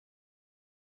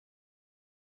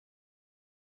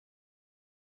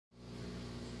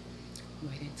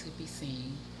waiting to be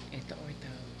seen at the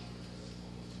ortho.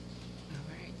 All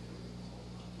right.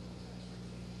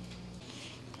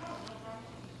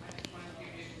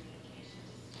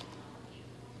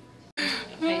 A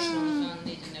patient on the phone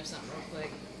needs to know something real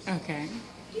quick. Okay.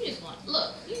 You just want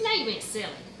look. You know you ain't silly.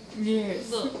 Yes.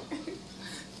 Look.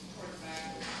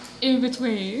 In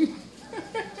between.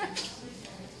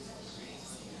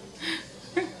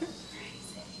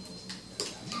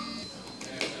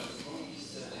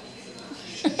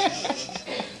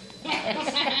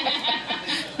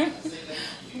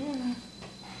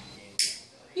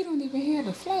 You don't even have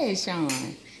the flash on.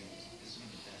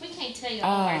 We can't tell you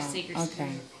all our secrets.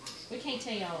 Okay. We can't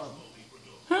tell you all of them.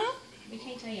 Huh? We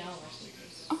can't tell you all our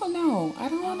secrets. Oh no, I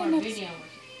don't All want our to know.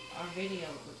 video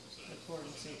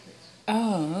recording secrets.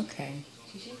 Oh, okay.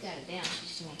 She's got it down. She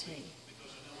just won't tell you.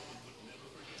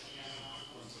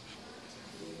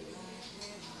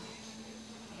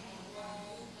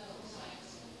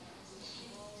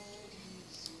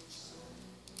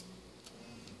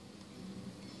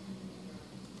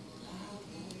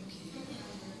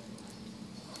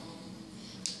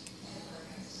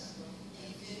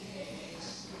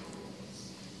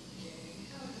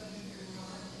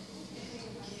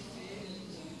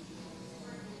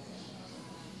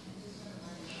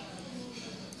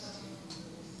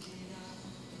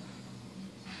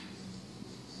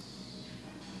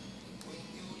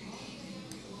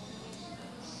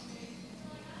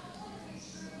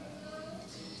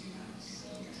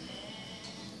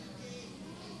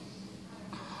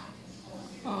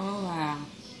 Oh wow.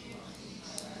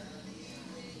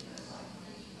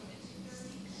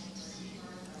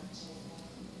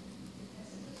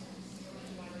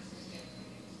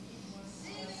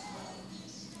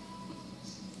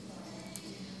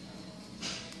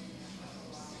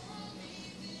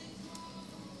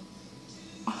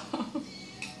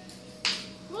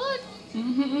 What?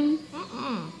 Mm-hmm.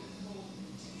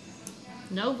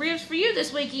 No ribs for you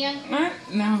this weekend.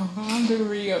 No, I'm the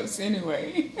ribs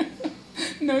anyway.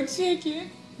 No chicken.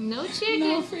 No chicken.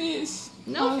 No fish.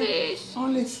 No fish.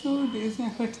 Only smoothies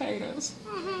and potatoes.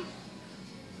 Mm-hmm.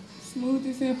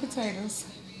 Smoothies and potatoes.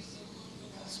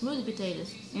 Smoothie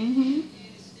potatoes. Mm-hmm.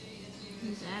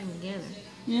 Just add them together.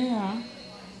 Yeah.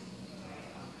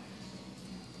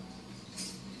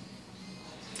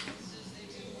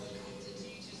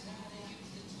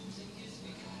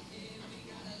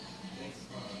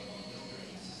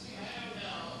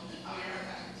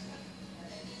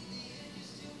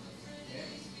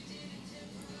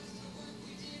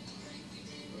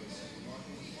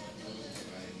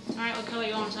 All right, what color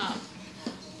you want on top?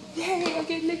 Yay, I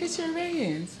get ligature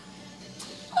bands.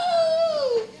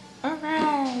 Woo!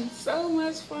 Alright, so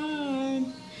much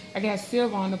fun. I got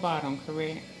silver on the bottom,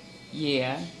 correct?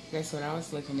 Yeah, that's what I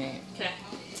was looking at. Okay.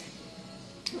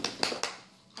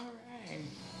 Alright.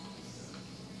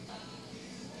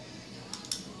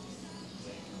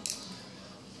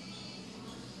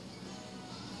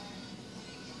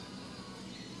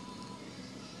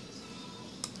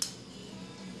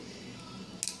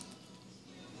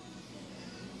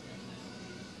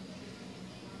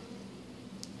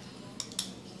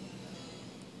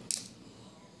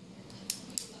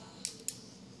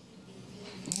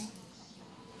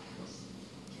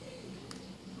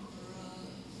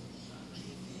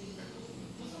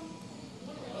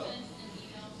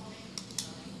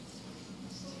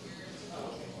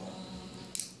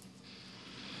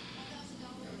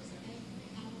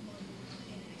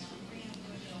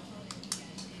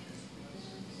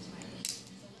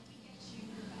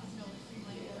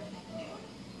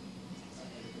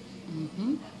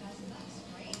 Mm-hmm.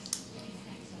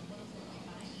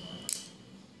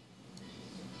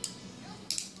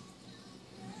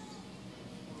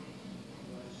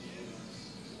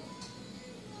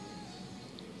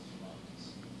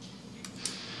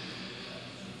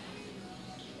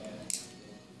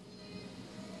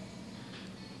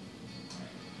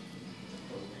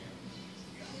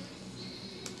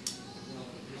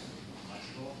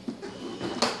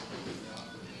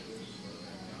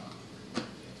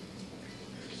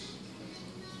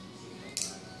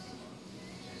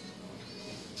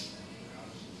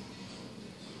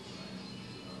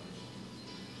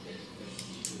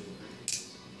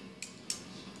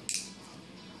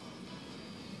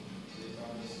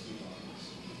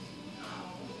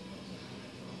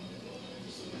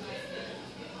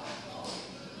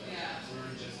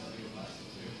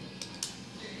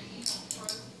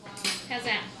 How's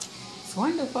that? It's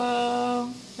wonderful.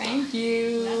 Thank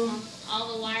you.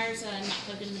 All the wires not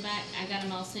plugged in the back. I got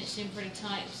them all cinched in pretty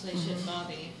tight, so they shouldn't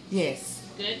bother you. Yes.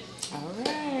 Good. All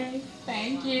right.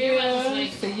 Thank you. You're welcome,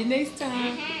 sweetie. See you next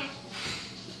time. Mm-hmm.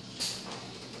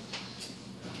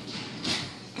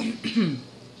 So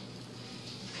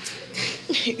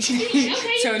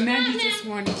now you just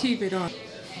want to keep it on.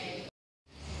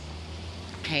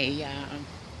 Hey y'all,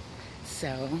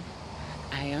 so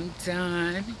I am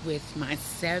done with my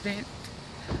 7th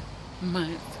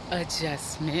month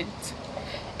adjustment,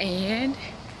 and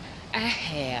I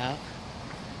have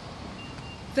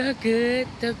the good,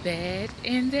 the bad,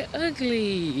 and the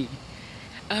ugly.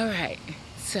 Alright,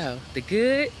 so the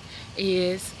good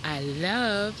is I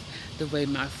love the way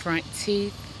my front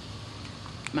teeth,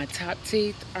 my top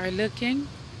teeth are looking.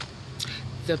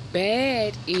 The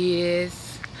bad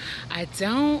is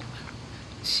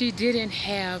she didn't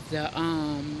have the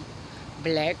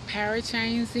black power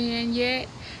chains in yet,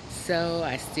 so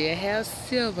I still have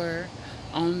silver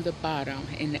on the bottom.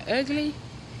 And the ugly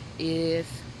is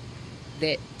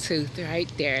that tooth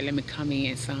right there. Let me come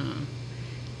in some.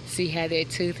 See how that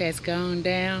tooth has gone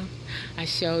down? I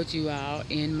showed you all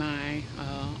in my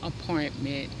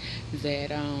appointment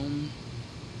that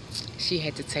she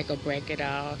had to take that bracket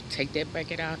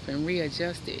off and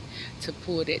readjust it to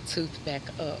pull that tooth back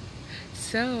up.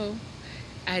 So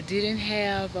I didn't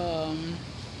have,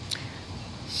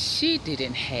 she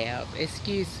didn't have,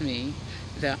 excuse me,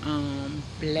 the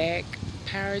black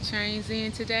power chains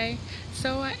in today.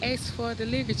 So I asked for the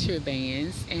ligature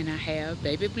bands, and I have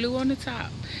baby blue on the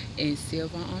top and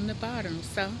silver on the bottom.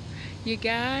 So you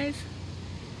guys,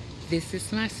 this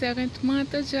is my 7th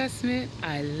month adjustment.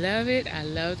 I love it. I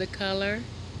love the color,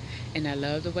 and I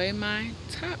love the way my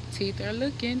top teeth are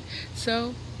looking.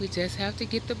 So we just have to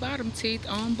get the bottom teeth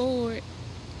on board.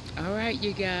 All right,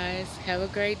 you guys, have a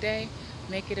great day.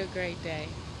 Make it a great day.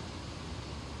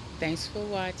 Thanks for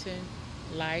watching.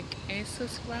 Like and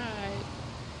subscribe.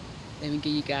 Let me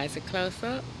give you guys a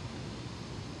close-up.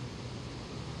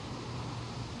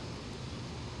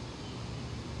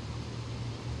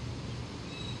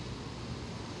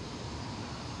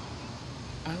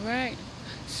 Alright,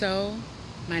 so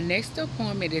my next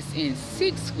appointment is in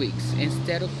 6 weeks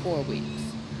instead of 4 weeks.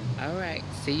 Alright,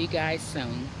 see you guys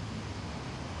soon.